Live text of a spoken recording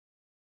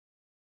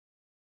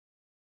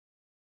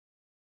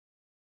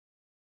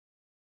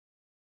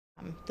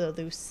the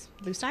loose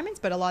diamonds,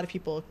 but a lot of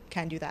people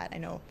can do that. I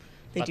know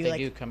they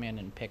do come in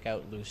and pick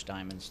out loose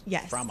diamonds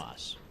from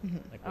us.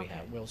 Like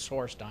we'll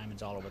source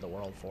diamonds all over the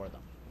world for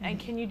them. And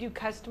can you do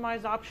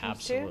customized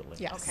options too? Absolutely.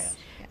 Yes. Okay.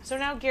 Yes. So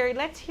now, Gary,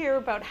 let's hear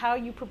about how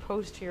you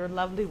proposed to your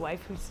lovely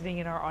wife who's sitting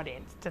in our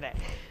audience today.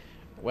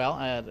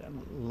 Well,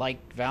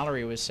 like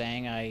Valerie was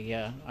saying,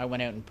 I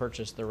went out and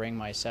purchased the ring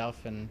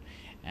myself and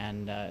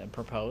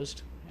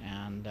proposed,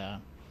 and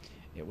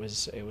it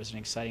was an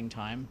exciting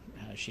time.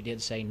 She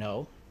did say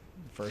no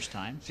the first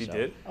time. She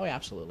did? Oh, yeah,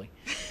 absolutely.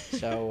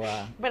 So.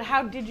 But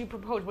how did you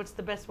propose? What's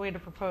the best way to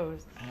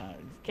propose?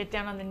 Get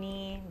down on the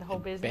knee, the whole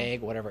business?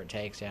 Beg, whatever it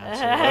takes,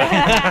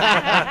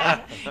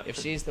 yeah. If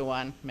she's the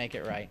one, make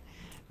it right.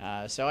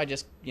 So I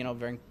just,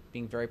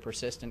 being very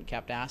persistent,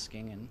 kept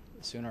asking, and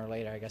sooner or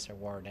later, I guess I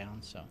wore her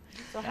down. So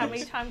how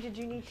many times did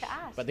you need to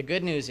ask? But the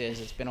good news is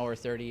it's been over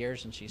 30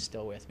 years, and she's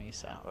still with me.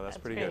 So that's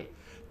pretty great. good.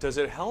 Does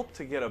it help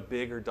to get a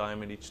bigger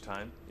diamond each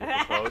time you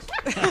propose?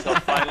 So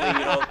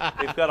finally,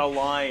 they've got a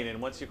line,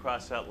 and once you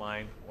cross that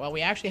line. Well,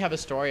 we actually have a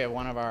story of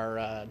one of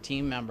our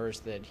team members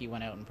that he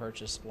went out and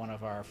purchased one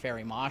of our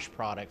Fairy Mosh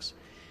products,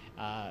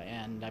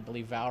 and I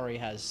believe Valerie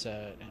has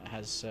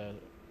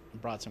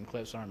brought some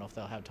clips. I don't know if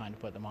they'll have time to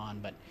put them on,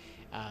 but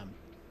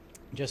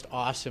just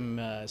awesome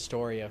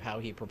story of how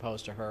he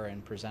proposed to her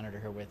and presented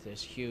her with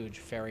this huge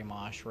Fairy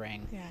Mosh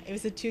ring. Yeah, it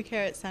was a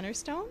 2-carat center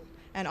stone,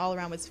 and all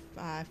around was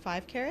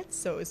 5 carats.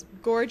 So it was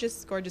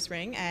gorgeous, gorgeous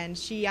ring. And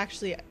she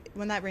actually,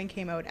 when that ring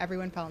came out,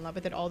 everyone fell in love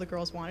with it. All the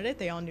girls wanted it.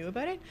 They all knew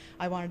about it.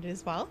 I wanted it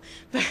as well,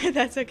 but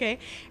that's okay.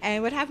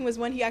 And what happened was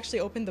when he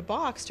actually opened the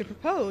box to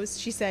propose,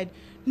 she said,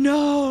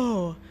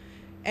 "No,"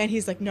 and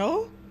he's like,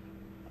 "No."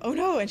 "Oh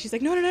no," and she's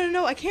like,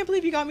 no, I can't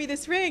believe you got me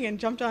this ring," and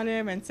jumped on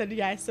him and said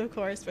yes, of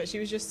course. But she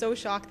was just so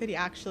shocked that he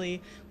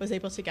actually was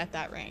able to get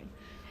that ring,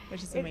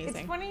 which is amazing.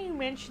 It's funny you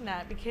mention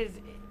that because,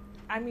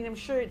 I'm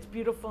sure it's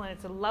beautiful and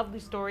it's a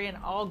lovely story and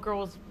all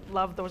girls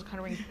love those kind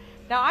of rings.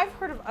 Now, I've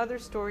heard of other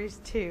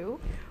stories too,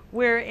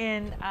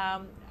 wherein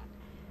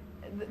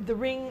the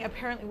ring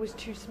apparently was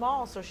too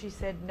small, so she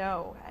said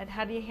no. And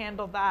how do you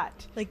handle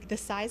that? Like the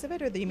size of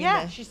it, or you mean?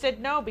 Yeah, she said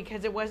no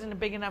because it wasn't a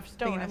big enough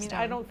stone. Stone.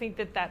 I don't think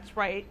that that's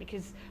right,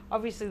 because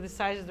obviously the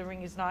size of the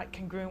ring is not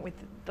congruent with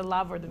the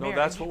love or the marriage.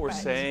 No, that's what we're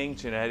saying,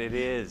 Jeanette. It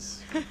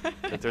is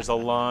that there's a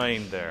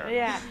line there.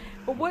 Yeah,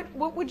 but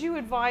what would you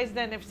advise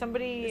then if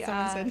somebody? If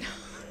someone said no.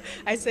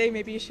 I say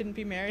maybe you shouldn't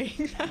be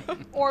marrying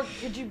them. Or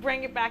could you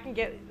bring it back and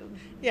get?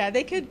 Yeah,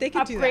 they could do that.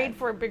 Upgrade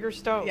for a bigger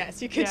stone.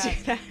 Yes, you could do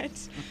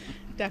that.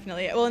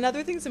 Definitely. Well,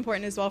 another thing that's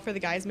important as well for the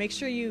guys, make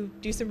sure you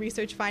do some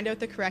research, find out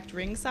the correct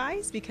ring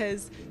size,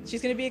 because she's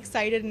going to be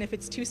excited, and if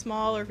it's too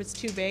small or if it's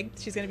too big,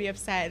 she's going to be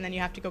upset, and then you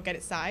have to go get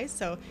it sized.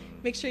 So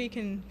make sure you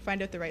can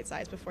find out the right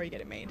size before you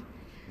get it made.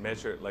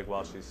 Measure it like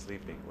while she's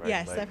sleeping, right?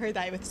 Yes, like, I've heard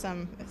that with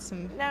some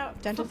now,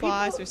 dental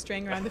floss or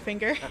string around the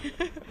finger.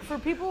 For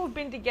people who've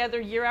been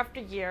together year after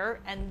year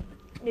and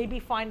maybe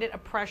find it a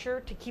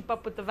pressure to keep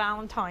up with the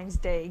Valentine's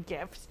Day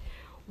gifts,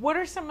 what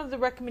are some of the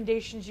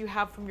recommendations you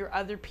have from your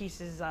other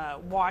pieces,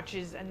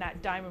 watches, and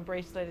that diamond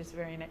bracelet is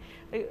very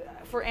nice,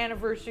 for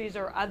anniversaries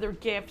or other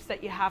gifts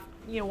that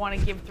you want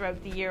to give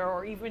throughout the year,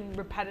 or even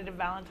repetitive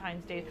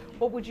Valentine's Day?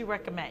 What would you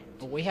recommend?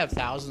 Well, we have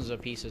thousands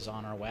of pieces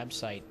on our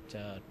website.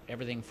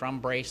 Everything from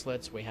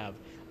bracelets. We have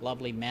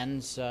lovely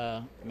men's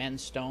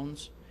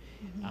stones,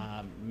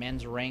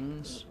 men's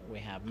rings. We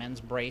have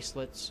men's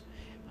bracelets.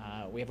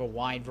 We have a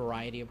wide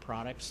variety of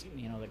products,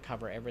 that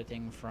cover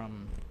everything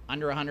from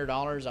under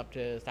 $100 up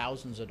to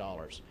thousands of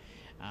dollars.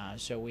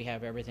 So we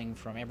have everything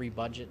from every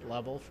budget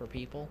level for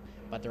people,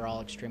 but they're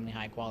all extremely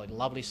high quality.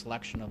 Lovely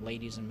selection of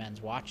ladies and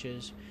men's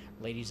watches,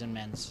 ladies and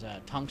men's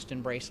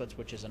tungsten bracelets,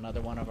 which is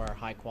another one of our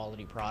high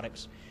quality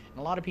products. And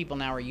a lot of people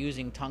now are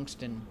using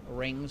tungsten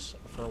rings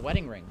for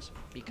wedding rings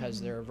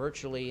because they're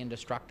virtually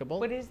indestructible.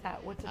 What is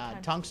that? What's a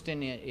tungsten?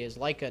 Tungsten is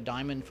like a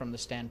diamond from the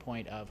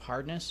standpoint of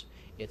hardness.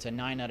 It's a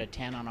 9 out of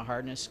 10 on a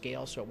hardness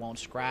scale, so it won't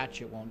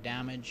scratch, it won't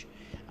damage,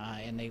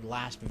 and they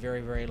last very,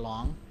 very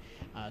long.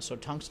 So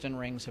tungsten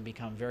rings have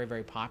become very,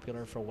 very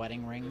popular for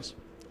wedding rings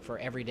for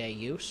everyday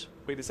use.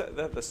 Wait, is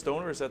that the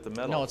stone or is that the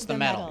metal? No, it's the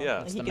metal.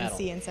 Yeah, it's you the can metal.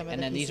 see in some of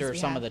and the then these pieces are we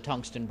some have. of the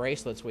tungsten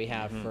bracelets we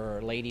have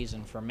for ladies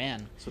and for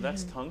men. So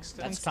that's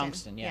tungsten? That's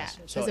tungsten, yes.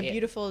 Yeah. So it's a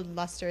beautiful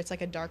luster. It's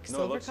like a dark No, it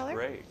silver looks color.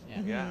 great.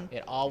 Yeah.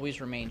 It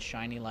always remains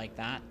shiny like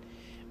that.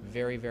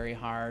 Very, very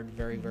hard,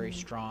 very, very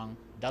strong.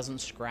 Doesn't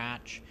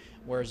scratch.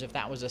 Whereas if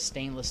that was a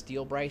stainless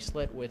steel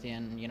bracelet,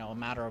 within a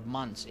matter of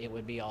months, it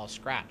would be all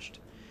scratched.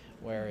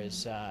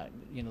 Whereas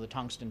the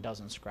tungsten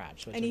doesn't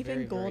scratch. So it's And a even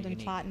very, gold very and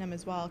unique. platinum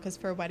as well, because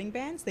for wedding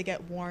bands, they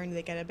get worn,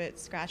 they get a bit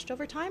scratched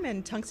over time,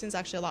 and tungsten's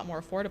actually a lot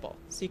more affordable.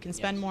 So you can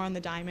spend more on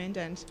the diamond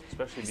and.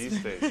 Especially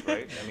these days,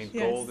 right? I mean,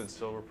 Yes. gold and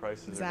silver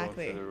prices are going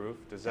Exactly. through the roof.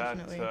 Does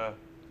Definitely. that?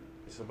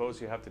 I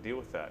suppose you have to deal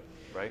with that,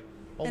 right?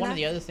 Well, And one of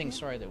the that's- other things,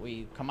 that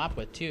we come up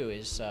with too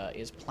is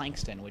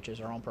Plankston, which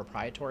is our own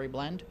proprietary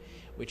blend,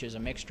 which is a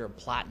mixture of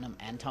platinum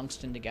and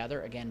tungsten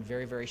together. Again,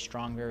 very, very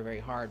strong, very, very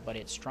hard, but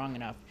it's strong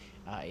enough.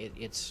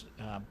 It's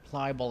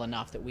pliable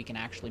enough that we can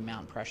actually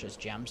mount precious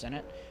gems in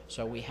it.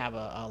 So we have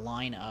a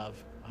line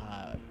of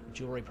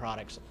jewelry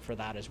products for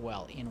that as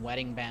well, in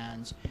wedding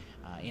bands,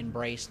 in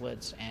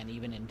bracelets, and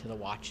even into the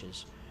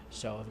watches.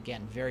 So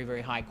again, very,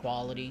 very high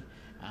quality,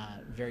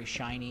 very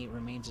shiny,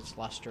 remains its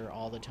luster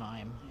all the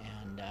time,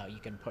 and you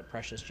can put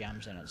precious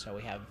gems in it. So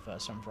we have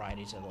some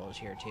varieties of those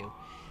here too.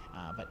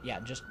 But yeah,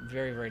 just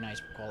very, very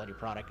nice quality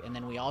product. And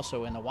then we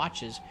also, in the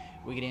watches,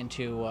 we get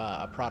into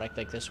a product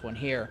like this one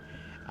here,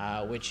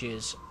 which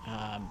is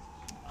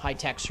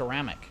high-tech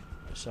ceramic.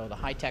 So the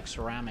high-tech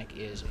ceramic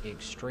is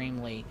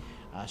extremely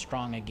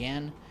strong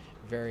again,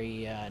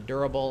 very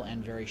durable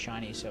and very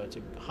shiny. So it's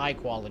a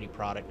high-quality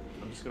product.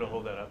 I'm just going to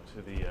hold that up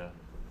to the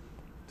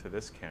to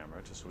this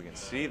camera just so we can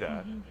see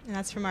that. And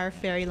that's from our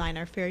Fairy line,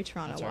 our Fairy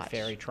Toronto That's watch. our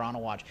Fairy Toronto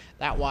watch.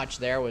 That watch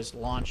there was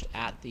launched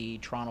at the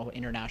Toronto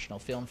International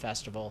Film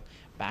Festival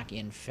back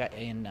in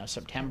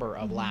September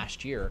of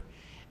last year.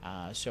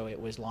 So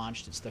it was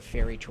launched. It's the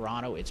Fairy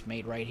Toronto. It's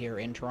made right here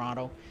in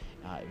Toronto.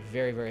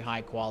 Very, very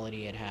high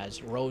quality. It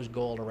has rose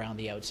gold around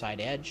the outside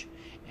edge,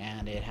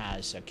 and it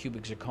has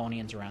cubic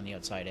zirconians around the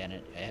outside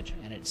edge.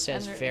 And it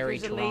says Fairy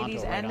there's Toronto a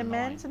ladies right and on a the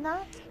men's line. in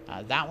that?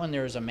 That one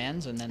there's a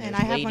men's, and then there's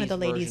And I have one of the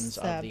versions ladies,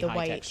 of the the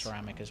high-tech white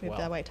ceramic as We well.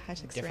 have the white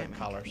high-tech Different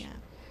ceramic. colors.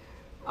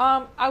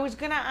 Yeah. I was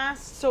going to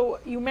ask, so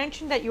you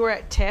mentioned that you were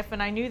at TIFF,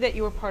 and I knew that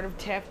you were part of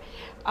TIFF.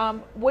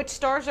 What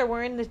stars are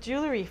wearing the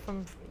jewelry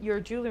from your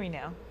jewelry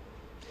now?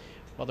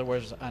 Well, there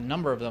was a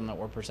number of them that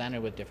were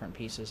presented with different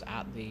pieces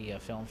at the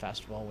film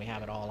festival. We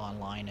have it all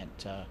online.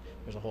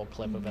 There's a whole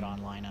clip of it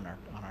online on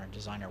our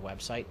designer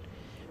website,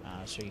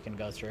 so you can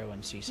go through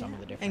and see some of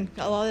the different. And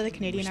a lot of the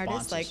Canadian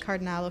artists, responses. like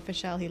Cardinal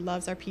Official, he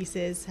loves our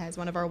pieces. Has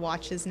one of our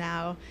watches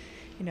now.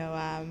 You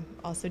know,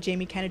 also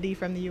Jamie Kennedy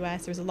from the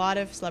U.S. There's a lot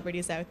of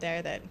celebrities out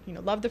there that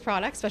love the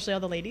product, especially all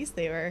the ladies.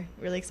 They were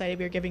really excited.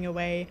 We were giving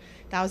away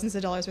thousands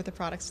of dollars worth of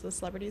products to the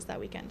celebrities that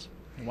weekend.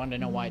 You wanted to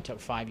know why it took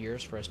 5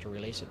 years for us to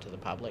release it to the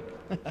public?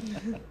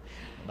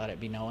 Let it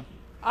be known.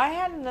 I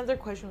had another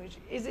question, which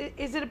is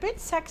it a bit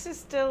sexist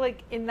still,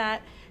 like in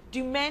that,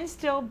 do men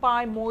still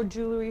buy more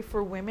jewelry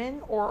for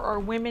women, or are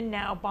women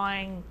now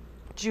buying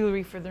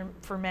jewelry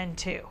for men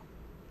too?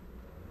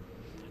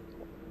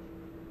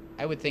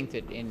 I would think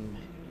that in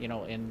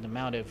the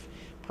amount of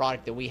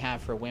product that we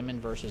have for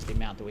women versus the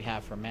amount that we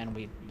have for men,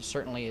 we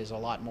certainly is a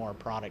lot more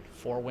product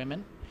for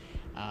women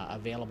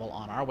available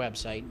on our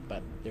website,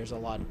 but there's a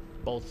lot,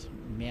 both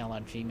male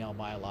and female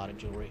buy a lot of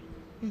jewelry.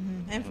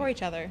 And for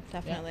each other,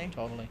 definitely. Yeah,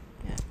 totally.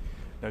 Yeah.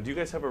 Now, do you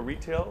guys have a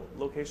retail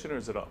location, or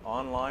is it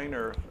online,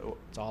 or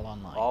It's all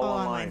online. all All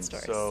online? online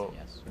stores. So,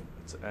 Yes.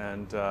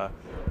 and well,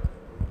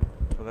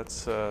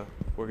 that's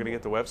we're going to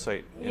get the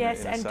website.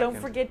 Yes, in a and second.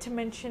 don't forget to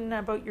mention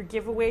about your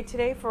giveaway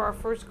today for our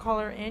first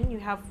caller in. You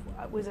have,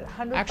 was it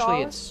 $100?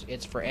 Actually,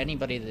 it's for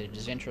anybody that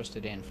is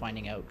interested in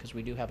finding out, because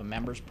we do have a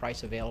members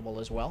price available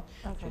as well.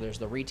 Okay. So there's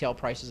the retail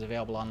prices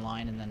available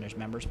online, and then there's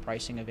members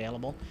pricing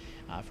available.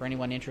 For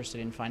anyone interested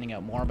in finding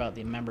out more about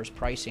the members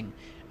pricing,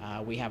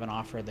 we have an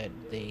offer that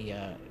they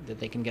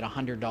can get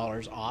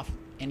 $100 off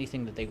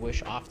anything that they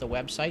wish off the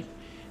website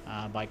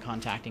by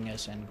contacting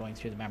us and going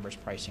through the members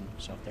pricing.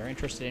 So if they're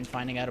interested in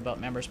finding out about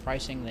members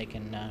pricing, they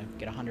can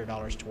get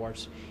 $100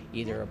 towards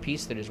either a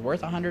piece that is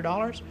worth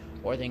 $100,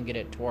 or they can get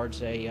it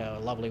towards a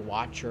lovely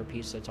watch or a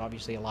piece that's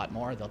obviously a lot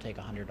more. They'll take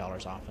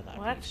 $100 off of that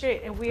Well, that's piece.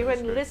 great. And we have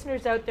any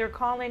listeners out there,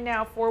 call in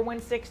now,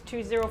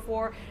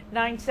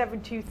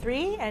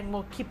 416-204-9723, and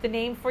we'll keep the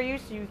name for you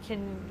so you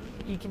can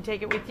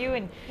take it with you.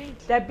 And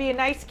that'd be a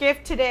nice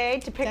gift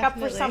today to pick up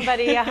for Definitely.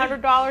 somebody,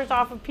 $100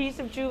 off a piece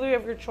of jewelry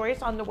of your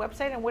choice on the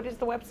website. And what is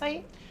the website?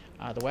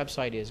 The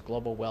website is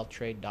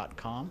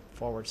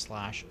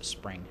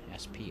globalwealthtrade.com/spring,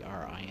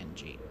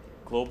 SPRING.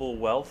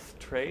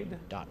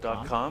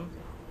 globalwealthtrade.com.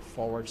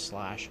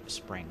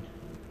 /spring,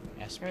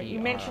 SPRING. You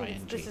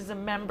mentioned this is a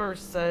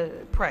member's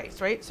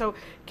price, right? So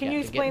can you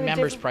to explain get the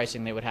members difference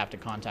pricing, they would have to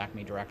contact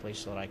me directly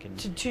so that I can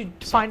to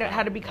set find out that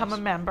how to up. become Yes,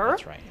 a member?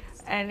 That's right.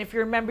 And if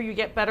you're a member, you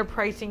get better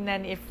pricing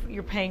than if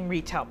you're paying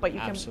retail. But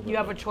you Absolutely. you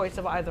have a choice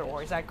of either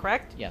or. Is that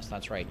correct? Yes,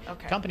 that's right.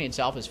 Okay. The company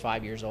itself is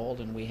 5 years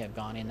old, and we have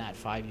gone in that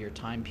 5-year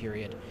time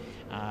period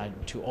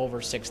to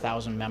over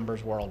 6,000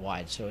 members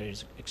worldwide. So it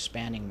is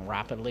expanding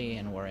rapidly,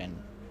 and we're in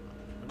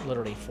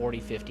literally 40,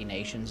 50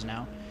 nations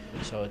now.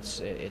 So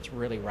it's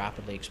really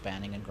rapidly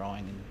expanding and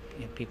growing,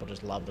 and people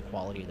just love the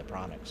quality of the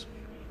products.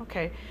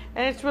 Okay.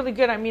 And it's really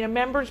good. I mean, a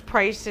member's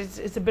price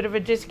is a bit of a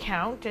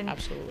discount. And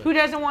Absolutely. who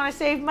doesn't want to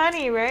save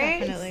money,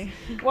 right? Definitely.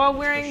 While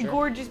wearing sure.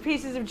 gorgeous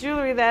pieces of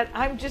jewelry that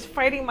I'm just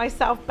fighting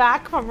myself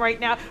back from right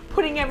now,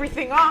 putting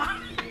everything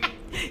on.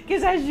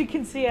 Because as you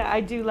can see,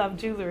 I do love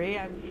jewelry.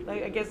 I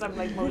guess I'm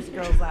like most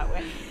girls that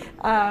way.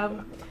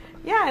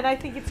 Yeah, and I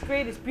think it's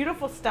great. It's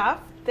beautiful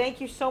stuff. Thank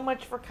you so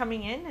much for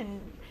coming in.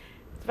 And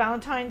it's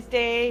Valentine's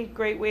Day.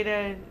 Great way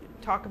to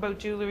talk about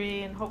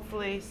jewelry. And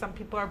hopefully some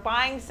people are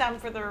buying some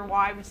for their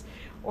wives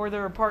or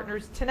their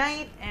partners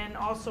tonight. And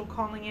also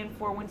calling in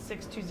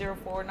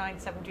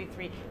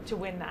 416-204-9723 to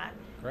win that.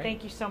 Great.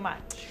 Thank you so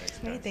much.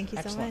 Great, thank you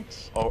Excellent.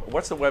 so much. Oh,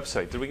 what's the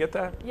website? Did we get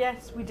that?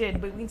 Yes, we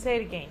did, but we can say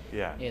it again.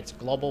 Yeah. It's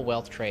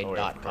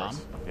globalwealthtrade.com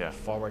course. Yeah.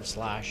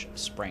 /spring,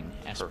 SPRING.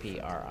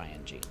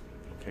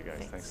 Okay,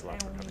 guys, thanks a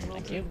lot for And coming. we'll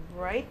Thank be you.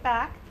 right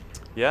back.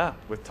 Yeah,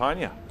 with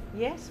Tanya.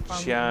 Yes,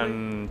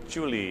 Xian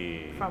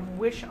Julie. from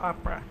Wish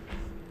Opera.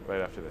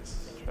 Right after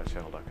this.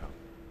 TrashChannel.com.